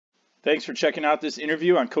Thanks for checking out this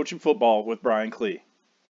interview on Coaching Football with Brian Klee.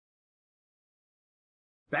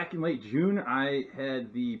 Back in late June, I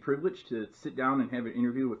had the privilege to sit down and have an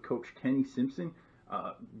interview with Coach Kenny Simpson.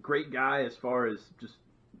 Great guy as far as just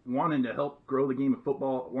wanting to help grow the game of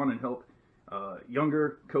football, wanting to help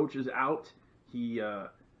younger coaches out.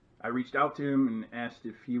 I reached out to him and asked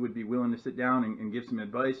if he would be willing to sit down and give some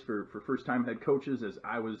advice for first-time head coaches, as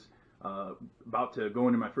I was about to go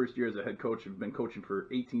into my first year as a head coach. I've been coaching for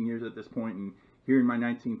 18 years at this point, and here in my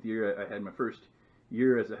 19th year, I had my first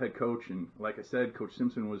year as a head coach. And like I said, Coach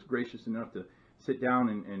Simpson was gracious enough to sit down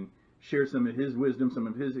and share some of his wisdom, some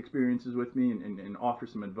of his experiences with me, and offer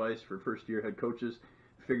some advice for first-year head coaches.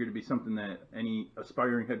 I figured it'd be something that any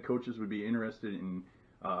aspiring head coaches would be interested in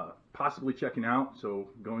possibly checking out. So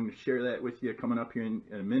going to share that with you coming up here in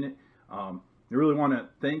a minute. I really want to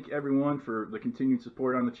thank everyone for the continued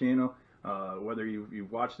support on the channel, whether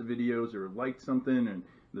you've watched the videos or liked something, and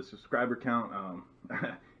the subscriber count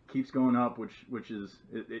keeps going up, which is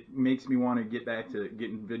it makes me want to get back to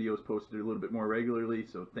getting videos posted a little bit more regularly.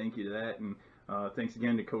 So thank you to that, and thanks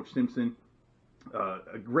again to Coach Simpson.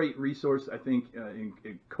 A great resource, I think, in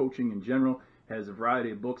coaching in general. Has a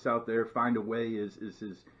variety of books out there. Find a Way is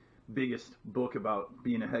his biggest book about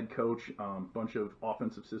being a head coach. Bunch of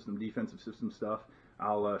offensive system, defensive system stuff.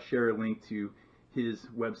 I'll share a link to his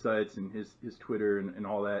websites and his Twitter and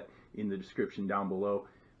all that in the description down below.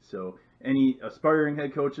 So any aspiring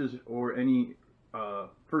head coaches or any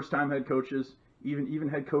first-time head coaches, even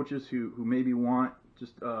head coaches who maybe want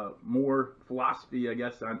just more philosophy, I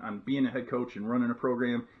guess, on being a head coach and running a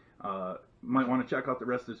program, might want to check out the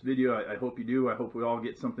rest of this video. I hope you do. I hope we all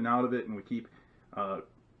get something out of it, and we keep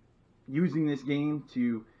using this game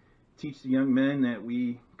to teach the young men that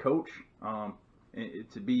we coach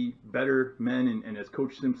to be better men, and as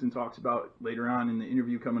Coach Simpson talks about later on in the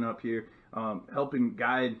interview coming up here, helping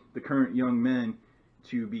guide the current young men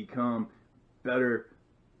to become better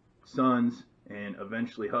sons and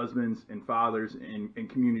eventually husbands and fathers and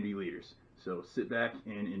community leaders. So sit back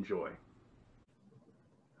and enjoy.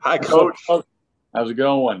 Hi, Coach. How's it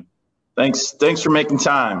going? Thanks for making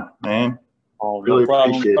time, man. Oh, really no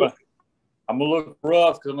problem. appreciate it. I'm gonna look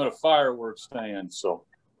rough because I'm at a fireworks stand. So.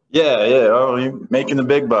 Yeah. Oh, you're making the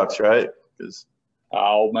big bucks, right?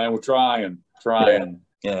 Oh man, we're trying.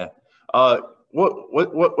 Yeah.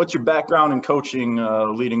 What's your background in coaching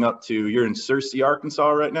leading up to? You're in Searcy, Arkansas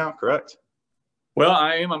right now, correct? Well,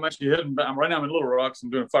 I am. I'm actually heading back. Right now I'm in Little Rocks. I'm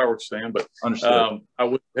doing a fireworks stand, but I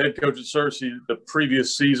was head coach at Searcy the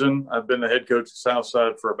previous season. I've been the head coach at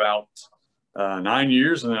Southside for about 9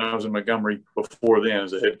 years, and then I was in Montgomery before then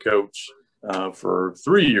as a head coach for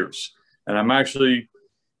 3 years. And I'm actually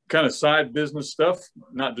kind of side business stuff,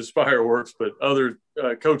 not just fireworks, but other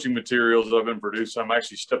coaching materials that I've been producing. I'm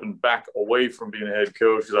actually stepping back away from being a head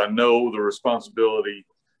coach because I know the responsibility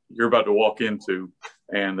you're about to walk into.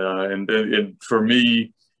 And for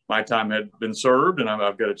me, my time had been served, and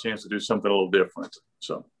I've got a chance to do something a little different.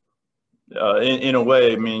 So, in a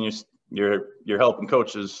way, I mean, you're helping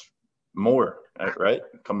coaches more, right?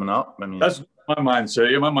 Coming up. I mean, that's my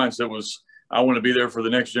mindset. Yeah, my mindset was I want to be there for the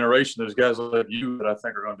next generation. There's guys like you that I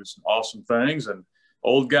think are going to do some awesome things, and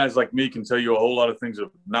old guys like me can tell you a whole lot of things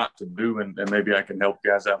of not to do, and maybe I can help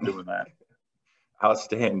guys out doing that.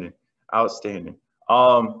 Outstanding.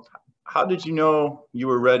 How did you know you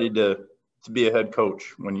were ready to be a head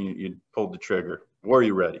coach when you pulled the trigger? Were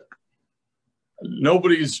you ready?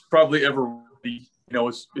 Nobody's probably ever ready. You know,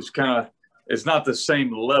 it's not the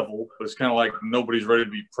same level, but it's kind of like nobody's ready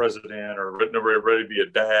to be president or nobody ready to be a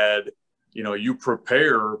dad. You know, you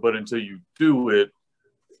prepare, but until you do it,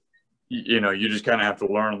 you know, you just kind of have to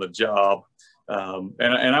learn on the job.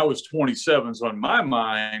 And I was 27, so in my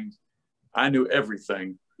mind, I knew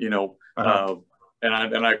everything. You know,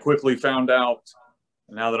 and I quickly found out,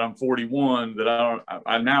 now that I'm 41, that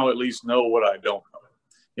I now at least know what I don't know.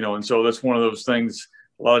 You know, and so that's one of those things.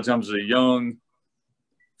 A lot of times, as a young,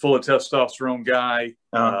 full of testosterone guy,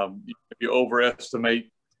 you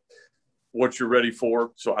overestimate what you're ready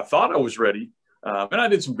for. So I thought I was ready, and I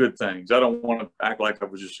did some good things. I don't want to act like I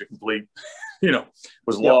was just a complete,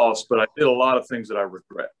 was lost, but I did a lot of things that I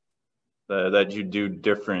regret. That you do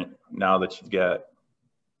different now that you've got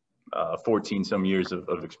 14 some years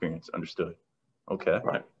of experience. Understood. Okay.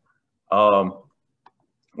 Right.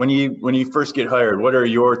 When you first get hired, what are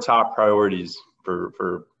your top priorities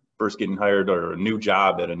for first getting hired or a new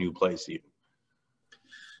job at a new place even?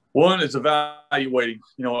 One is evaluating.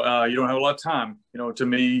 You don't have a lot of time. To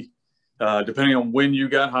me, depending on when you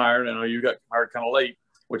got hired, I know you got hired kind of late,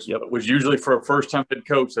 which was usually for a first-time head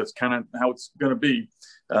coach. That's kind of how it's going to be.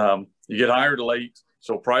 You get hired late.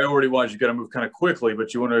 So priority-wise, you got to move kind of quickly,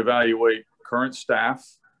 but you want to evaluate current staff.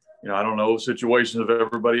 I don't know situations of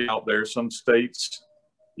everybody out there. Some states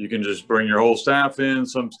you can just bring your whole staff in.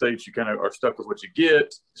 Some states you kind of are stuck with what you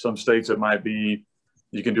get. Some states it might be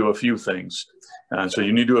you can do a few things. So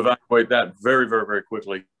you need to evaluate that very, very, very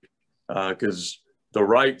quickly, because the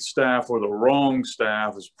right staff or the wrong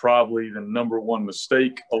staff is probably the number one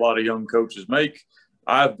mistake a lot of young coaches make.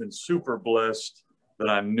 I've been super blessed that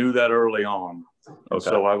I knew that early on. Okay.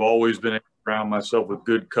 So I've always been around myself with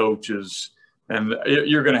good coaches, and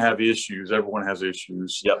you're going to have issues. Everyone has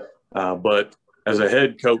issues. Yep. But as a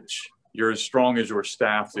head coach, you're as strong as your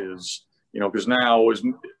staff is, because now as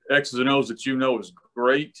X's and O's that is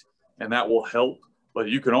great, and that will help. But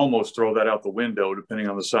you can almost throw that out the window depending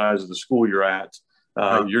on the size of the school you're at.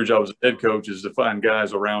 Your job as a head coach is to find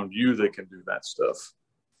guys around you that can do that stuff.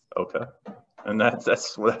 Okay. And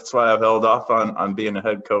that's why I've held off on being a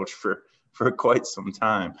head coach for quite some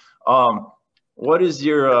time. What is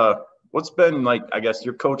your what's been like, I guess,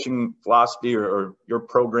 your coaching philosophy or your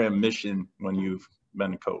program mission when you've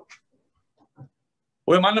been a coach?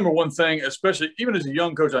 Well, my number one thing, especially even as a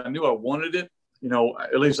young coach, I knew I wanted it.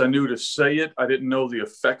 At least I knew to say it. I didn't know the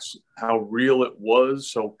effects, how real it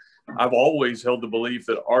was. So I've always held the belief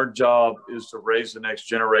that our job is to raise the next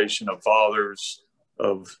generation of fathers,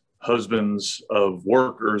 of husbands, of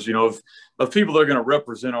workers, of people that are going to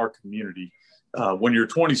represent our community. When you're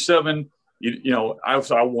 27,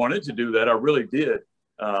 I wanted to do that. I really did.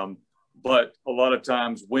 But a lot of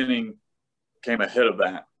times winning came ahead of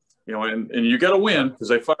that, and you got to win because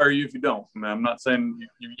they fire you if you don't. I mean, I'm not saying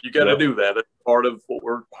you got to do that. That's part of what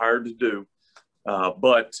we're hired to do.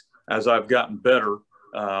 But as I've gotten better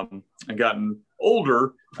and gotten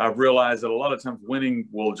older, I've realized that a lot of times winning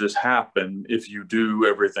will just happen if you do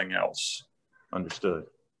everything else. Understood.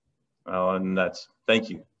 And thank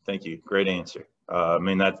you. Great answer. I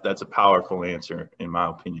mean, that's a powerful answer in my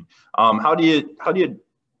opinion. How do you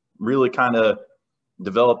really kind of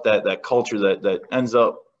develop that culture that ends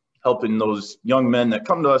up helping those young men that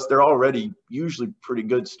come to us? They're already usually pretty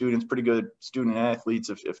good students, pretty good student athletes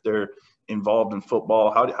if they're involved in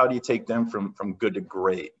football. How do you take them from good to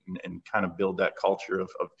great and kind of build that culture of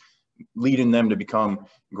leading them to become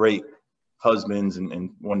great husbands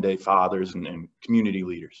and one day fathers and community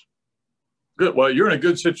leaders? Good. Well, you're in a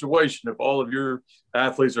good situation if all of your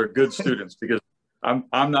athletes are good students, because I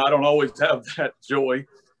don't always have that joy.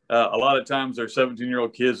 A lot of times they're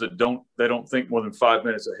 17-year-old kids that don't think more than 5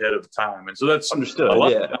 minutes ahead of time. And so that's understood.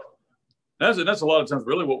 That's a lot of times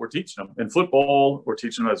really what we're teaching them. In football, we're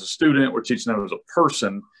teaching them as a student, we're teaching them as a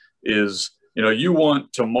person is, you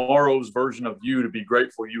want tomorrow's version of you to be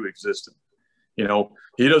grateful you existed.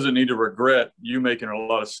 He doesn't need to regret you making a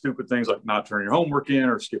lot of stupid things like not turning your homework in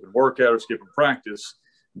or skipping workout or skipping practice.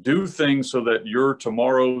 Do things so that your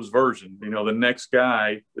tomorrow's version, the next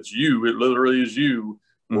guy that's you, it literally is you,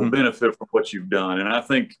 will benefit from what you've done. And I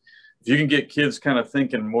think if you can get kids kind of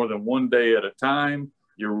thinking more than one day at a time,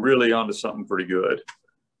 you're really onto something pretty good.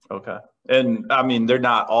 Okay. And I mean, they're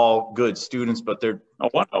not all good students, but they're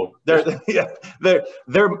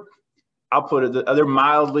I'll put it, they're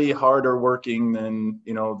mildly harder working than,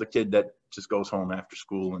 the kid that just goes home after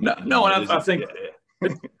school. I think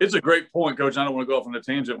it's a great point, Coach. I don't want to go off on a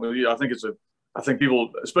tangent with you. I think people,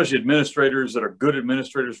 especially administrators that are good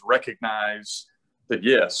administrators, recognize that,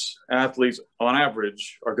 yes, athletes on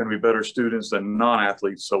average are going to be better students than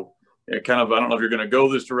non-athletes. So I don't know if you're going to go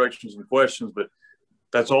this direction, some questions, but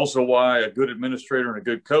that's also why a good administrator and a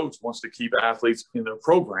good coach wants to keep athletes in their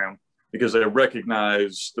program, because they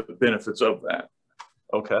recognize the benefits of that.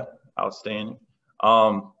 Okay. Outstanding.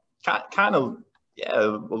 A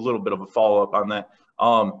little bit of a follow-up on that.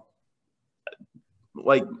 I'm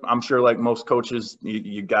sure like most coaches,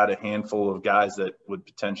 you got a handful of guys that would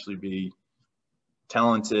potentially be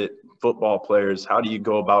talented football players. How do you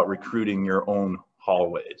go about recruiting your own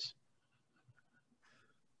hallways?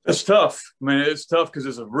 It's tough. I mean, it's tough because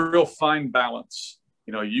it's a real fine balance.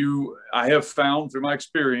 I have found through my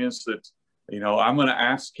experience that, I'm going to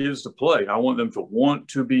ask kids to play. I want them to want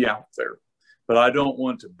to be out there, but I don't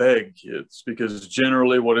want to beg kids, because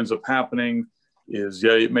generally what ends up happening is,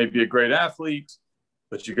 it may be a great athlete,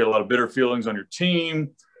 but you get a lot of bitter feelings on your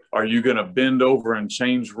team. Are you going to bend over and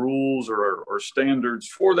change rules or standards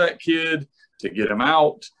for that kid to get him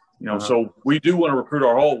out? So we do want to recruit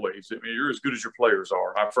our hallways. I mean, you're as good as your players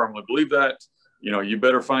are. I firmly believe that. You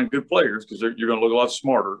better find good players, because you're going to look a lot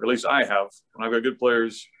smarter. At least I have. When I've got good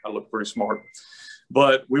players, I look pretty smart.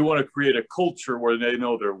 But we want to create a culture where they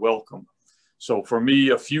know they're welcome. So for me,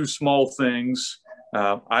 a few small things.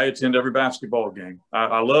 I attend every basketball game.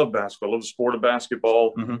 I love basketball. I love the sport of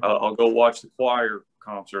basketball. I'll go watch the choir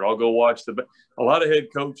concert. I'll go watch a lot of head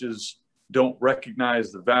coaches don't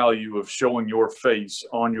recognize the value of showing your face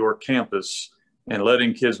on your campus and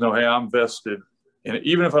letting kids know, hey, I'm vested. And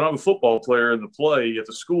even if I don't have a football player in the play at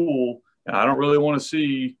the school and I don't really want to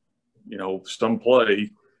see, some play,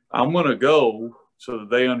 I'm going to go so that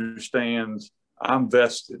they understand I'm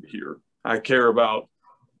vested here. I care about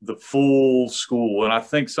the full school. And I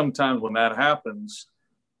think sometimes when that happens,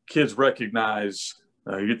 kids recognize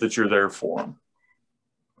that you're there for them.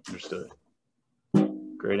 Understood.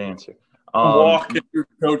 Great answer. I'm walking through,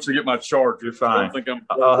 coach, to get my charger. You're fine. I don't think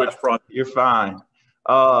I'm which project. You're fine.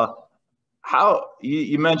 How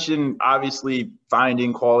you mentioned obviously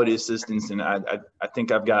finding quality assistants, and I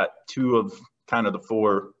think I've got 2 of kind of the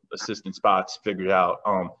 4 assistant spots figured out.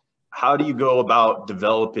 How do you go about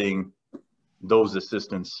developing those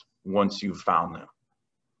assistants once you've found them?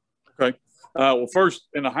 Okay. Well, first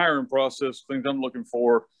in the hiring process, things I'm looking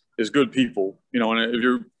for is good people.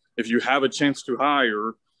 And if you have a chance to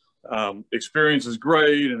hire, experience is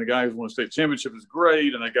great, and the guy who's won a state championship is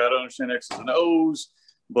great, and I got to understand X's and O's.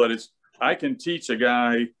 But I can teach a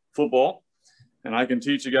guy football, and I can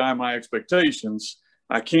teach a guy my expectations.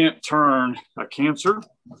 I can't turn a cancer,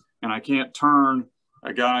 and I can't turn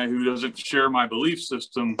a guy who doesn't share my belief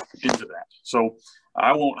system into that. So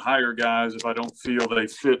I won't hire guys if I don't feel they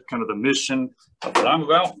fit kind of the mission of what I'm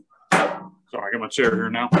about. Sorry, I got my chair here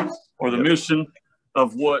now. Or the mission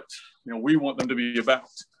of what we want them to be about.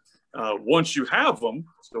 Once you have them,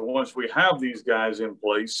 so once we have these guys in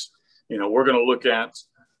place, we're going to look at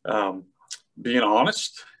being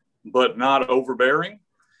honest, but not overbearing.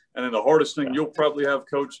 And then the hardest thing you'll probably have,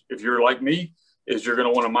 coach, if you're like me, is you're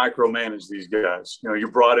going to want to micromanage these guys. You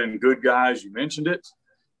brought in good guys. You mentioned it.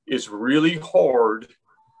 It's really hard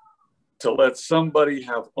to let somebody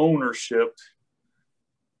have ownership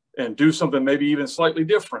and do something maybe even slightly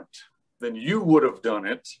different than you would have done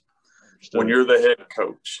it when you're the head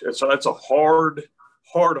coach. And so that's a hard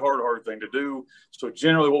thing to do. So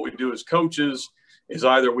generally what we do as coaches is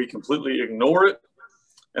either we completely ignore it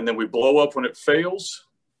and then we blow up when it fails,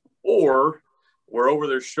 or we're over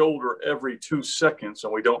their shoulder every 2 seconds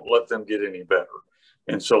and we don't let them get any better.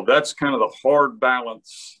 And so that's kind of the hard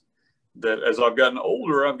balance that as I've gotten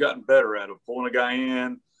older, I've gotten better at, of pulling a guy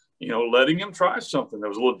in, letting him try something that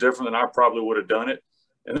was a little different than I probably would have done it.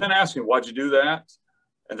 And then asking, why'd you do that?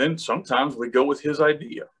 And then sometimes we go with his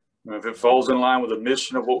idea. If it falls in line with the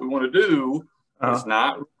mission of what we want to do, it's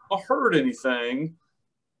not going to hurt anything.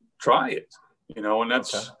 Try it, and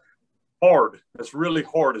that's hard. That's really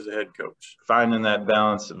hard as a head coach. Finding that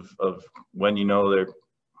balance of when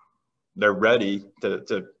they're ready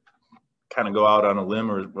to kind of go out on a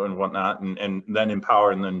limb or whatnot, and then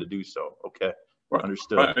empowering them to do so. Okay, right.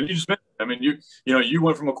 Understood. Right. And you just mentioned, you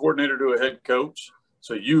went from a coordinator to a head coach,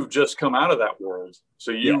 so you've just come out of that world.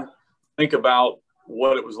 So you think about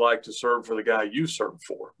what it was like to serve for the guy you served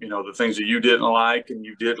for. The things that you didn't like and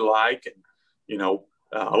you did like, and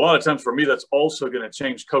a lot of times for me, that's also going to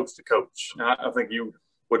change coach to coach. And I think you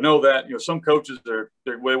would know that, some coaches,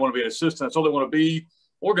 they want to be an assistant. That's all they want to be.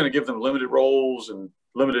 We're going to give them limited roles and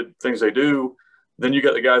limited things they do. Then you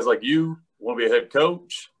got the guys like you want to be a head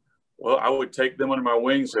coach. Well, I would take them under my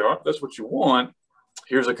wing and say, all right, that's what you want.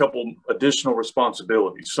 Here's a couple additional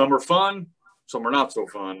responsibilities. Some are fun, some are not so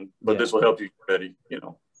fun, but this will help you get ready,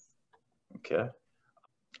 Okay.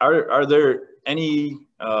 Are there any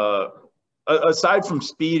aside from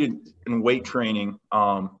speed and weight training,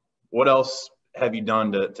 what else have you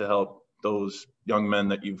done to help those young men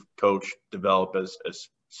that you've coached develop as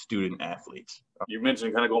student athletes? You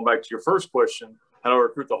mentioned, kind of going back to your first question, how to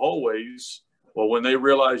recruit the hallways. Well, when they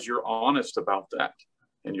realize you're honest about that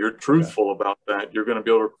and you're truthful about that, you're going to be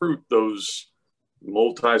able to recruit those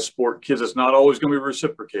multi-sport kids. It's not always going to be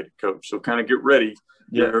reciprocated, coach. So kind of get ready.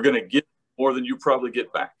 You're going to get more than you probably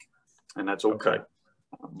get back, and that's okay.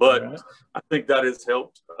 But I think that has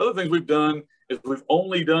helped. Other things we've done is we've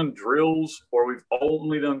only done drills, or we've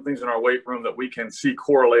only done things in our weight room that we can see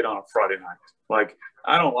correlate on a Friday night. Like,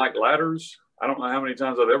 I don't like ladders. I don't know how many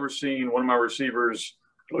times I've ever seen one of my receivers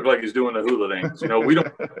look like he's doing the hula dance. We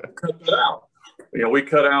don't cut that out. We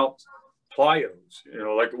cut out plyos.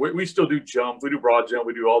 Like we still do jump. We do broad jump.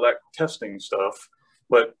 We do all that testing stuff.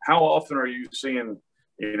 But how often are you seeing,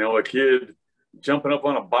 a kid jumping up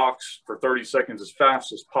on a box for 30 seconds as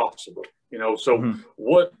fast as possible? So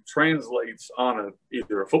what translates on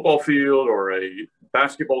either a football field or a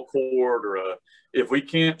basketball court, or if we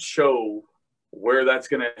can't show where that's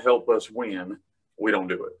going to help us win, we don't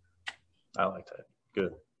do it. I like that.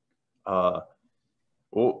 Good.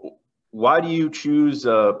 Well, why do you choose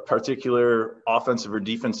a particular offensive or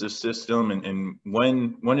defensive system, and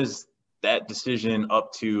when is that decision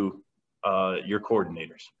up to your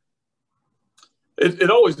coordinators?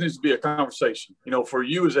 It always needs to be a conversation, for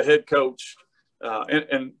you as a head coach.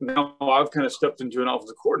 And now I've kind of stepped into an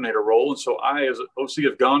offensive coordinator role. And so I, as an OC,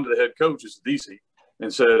 have gone to the head coach as a DC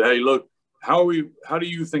and said, hey, look, how do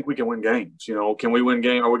you think we can win games? Can we win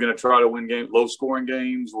games? Are we going to try to win low scoring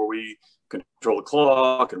games where we control the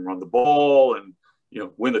clock and run the ball and,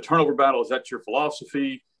 win the turnover battle? Is that your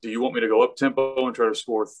philosophy? Do you want me to go up tempo and try to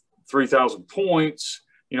score 3,000 points?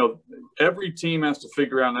 Every team has to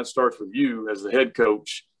figure out, and that starts with you as the head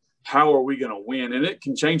coach, how are we going to win? And it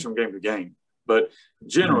can change from game to game. But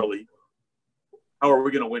generally, how are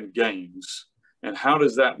we going to win games? And how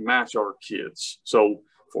does that match our kids? So,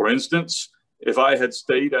 for instance, if I had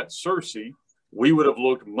stayed at Searcy, we would have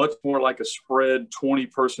looked much more like a spread 20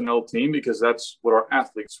 personnel team because that's what our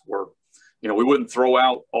athletes were. We wouldn't throw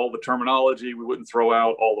out all the terminology. We wouldn't throw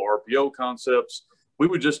out all the RPO concepts. We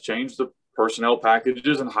would just change the personnel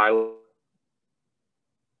packages and highlight.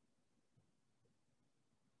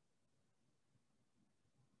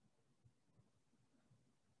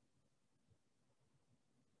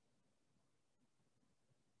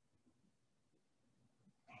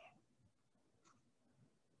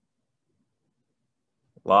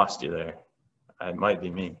 Lost you there. It might be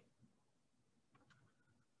me.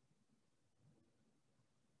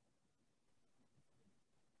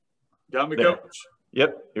 Got me, There. Coach?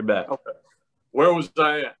 Yep, you're back. Okay. Where was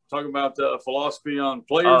I at? Talking about philosophy on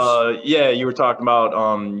players? Yeah, you were talking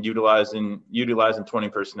about utilizing 20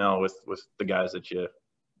 personnel with the guys that you'd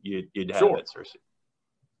have Sure. at Searcy.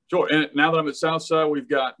 Sure. And now that I'm at Southside, we've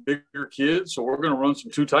got bigger kids, so we're going to run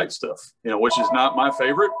some too tight stuff, which is not my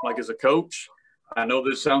favorite. Like as a coach, I know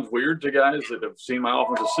this sounds weird to guys that have seen my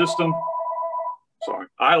offensive system. Sorry.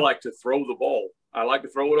 I like to throw the ball. I like to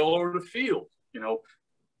throw it all over the field,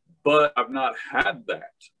 but I've not had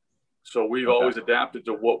that. So we've always adapted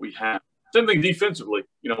to what we have. Same thing defensively.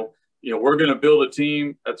 We're going to build a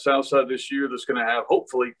team at Southside this year that's going to have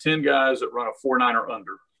hopefully 10 guys that run a 4-9 or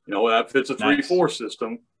under. That fits a 3-4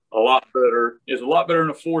 system a lot better. Is a lot better than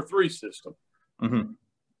a 4-3 system.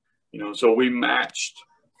 Mm-hmm. So we matched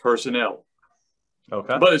personnel.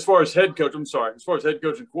 Okay. But as far as head coach and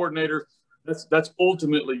coordinator, that's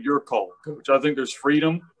ultimately your call, Coach. I think there's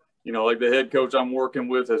freedom. Like the head coach I'm working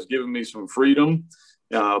with has given me some freedom.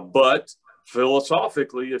 But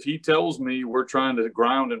philosophically, if he tells me we're trying to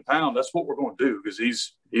ground and pound, that's what we're going to do because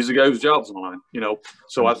he's the guy whose job's on the line,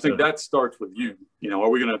 So I think that starts with you. Are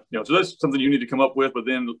we going to, so that's something you need to come up with, but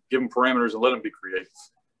then give them parameters and let them be creative.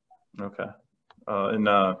 Okay.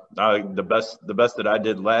 The best that I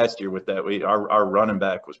did last year with that, our running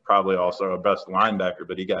back was probably also our best linebacker,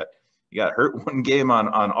 but he got hurt one game on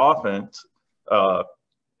offense.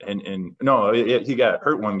 He got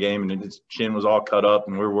hurt one game and his chin was all cut up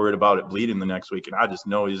and we're worried about it bleeding the next week. And I just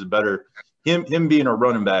know he's him being a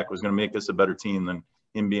running back was going to make us a better team than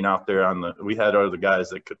him being out there we had other guys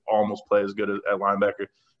that could almost play as good at linebacker.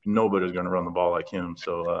 Nobody's going to run the ball like him.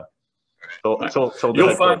 So you'll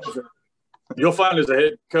find as a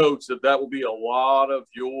head coach that will be a lot of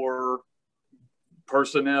your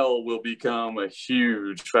personnel will become a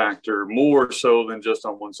huge factor, more so than just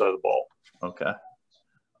on one side of the ball. Okay.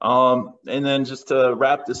 And then just to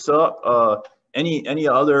wrap this up, any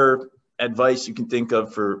other advice you can think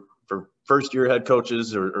of for first-year head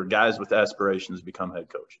coaches or guys with aspirations to become head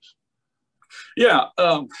coaches? Yeah.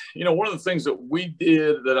 One of the things that we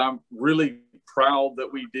did that I'm really proud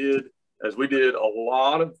that we did is we did a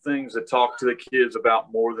lot of things that talked to the kids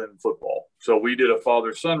about more than football. So we did a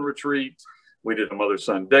father-son retreat. We did a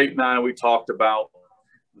mother-son date night. We talked about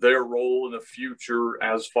their role in the future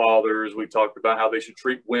as fathers. We talked about how they should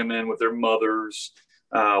treat women with their mothers.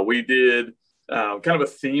 We did kind of a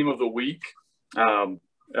theme of the week. And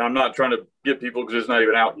I'm not trying to get people because it's not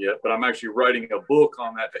even out yet, but I'm actually writing a book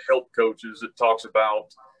on that to help coaches that talks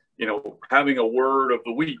about, having a word of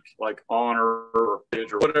the week, like honor or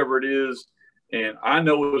whatever it is. And I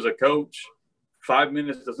know as a coach, 5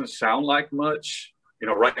 minutes doesn't sound like much,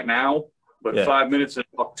 right now. But 5 minutes in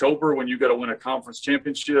October when you got to win a conference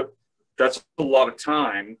championship, that's a lot of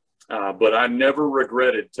time. But I never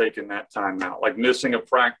regretted taking that time out, like missing a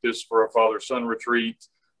practice for a father-son retreat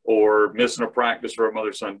or missing a practice for a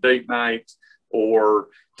mother-son date night or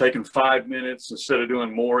taking 5 minutes instead of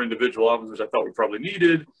doing more individual offenses I thought we probably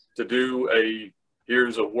needed to do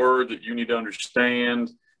here's a word that you need to understand.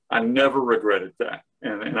 I never regretted that.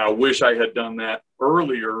 And I wish I had done that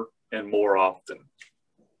earlier and more often.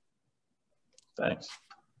 Thanks.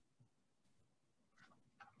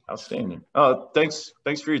 Outstanding. Thanks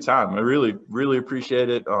for your time. I really, really appreciate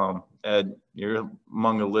it. Ed, you're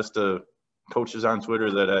among a list of coaches on Twitter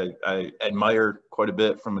that I admire quite a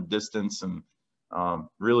bit from a distance, and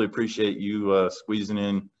really appreciate you squeezing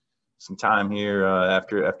in some time here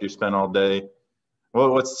after you spent all day.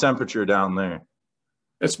 What's the temperature down there?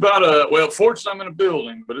 It's about fortunately I'm in a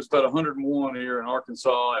building, but it's about 101 here in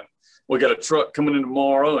Arkansas, and we got a truck coming in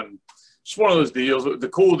tomorrow, and it's one of those deals. The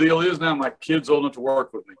cool deal is now my kid's old enough to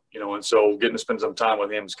work with me, and so getting to spend some time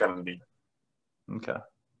with him is kind of neat. Okay.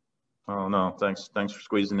 Oh no, thanks for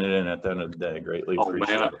squeezing it in at the end of the day. Greatly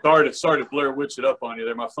appreciate it. Sorry to Blair Witch it up on you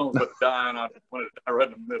there. My phone's about to die, and I wanted to die right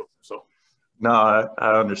in the middle. So. No,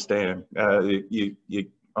 I understand.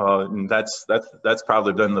 And that's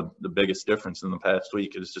probably been the biggest difference in the past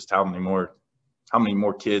week is just how many more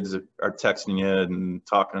kids are texting you and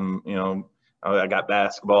talking. I got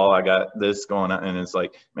basketball, I got this going on, and it's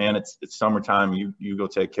like, man, it's summertime. You go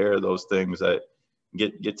take care of those things. That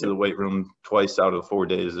get to the weight room twice out of the 4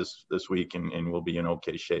 days this week, and we'll be in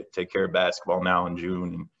okay shape. Take care of basketball now in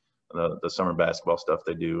June and the summer basketball stuff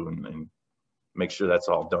they do, and make sure that's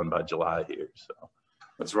all done by July here. So.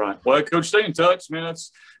 That's right. Well, Coach, stay in touch, man.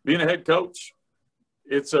 That's being a head coach.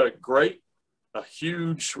 It's a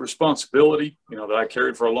huge responsibility, that I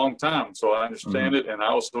carried for a long time. So I understand it, and I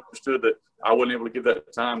also understood that I wasn't able to give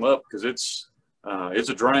that time up because it's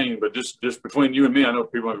a drain. But just between you and me, I know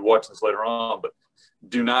people might be watching this later on, but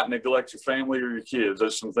do not neglect your family or your kids.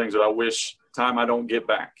 Those are some things that I wish time I don't get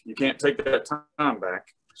back. You can't take that time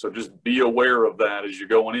back. So just be aware of that as you're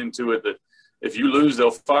going into it. That if you lose,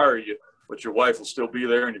 they'll fire you. But your wife will still be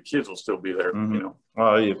there, and your kids will still be there.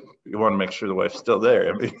 Well, you want to make sure the wife's still there.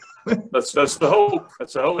 I mean, that's the hope.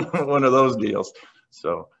 That's the hope. One of those deals.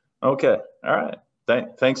 So, okay, all right.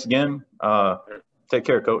 Thanks again. Take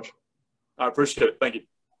care, Coach. I appreciate it. Thank you.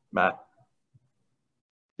 Bye.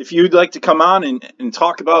 If you'd like to come on and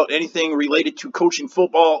talk about anything related to coaching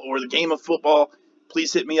football or the game of football,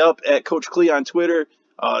 please hit me up at Coach Klee on Twitter.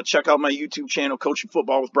 Check out my YouTube channel, Coaching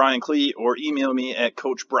Football with Brian Klee, or email me at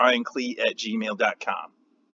coachbrienklee@gmail.com.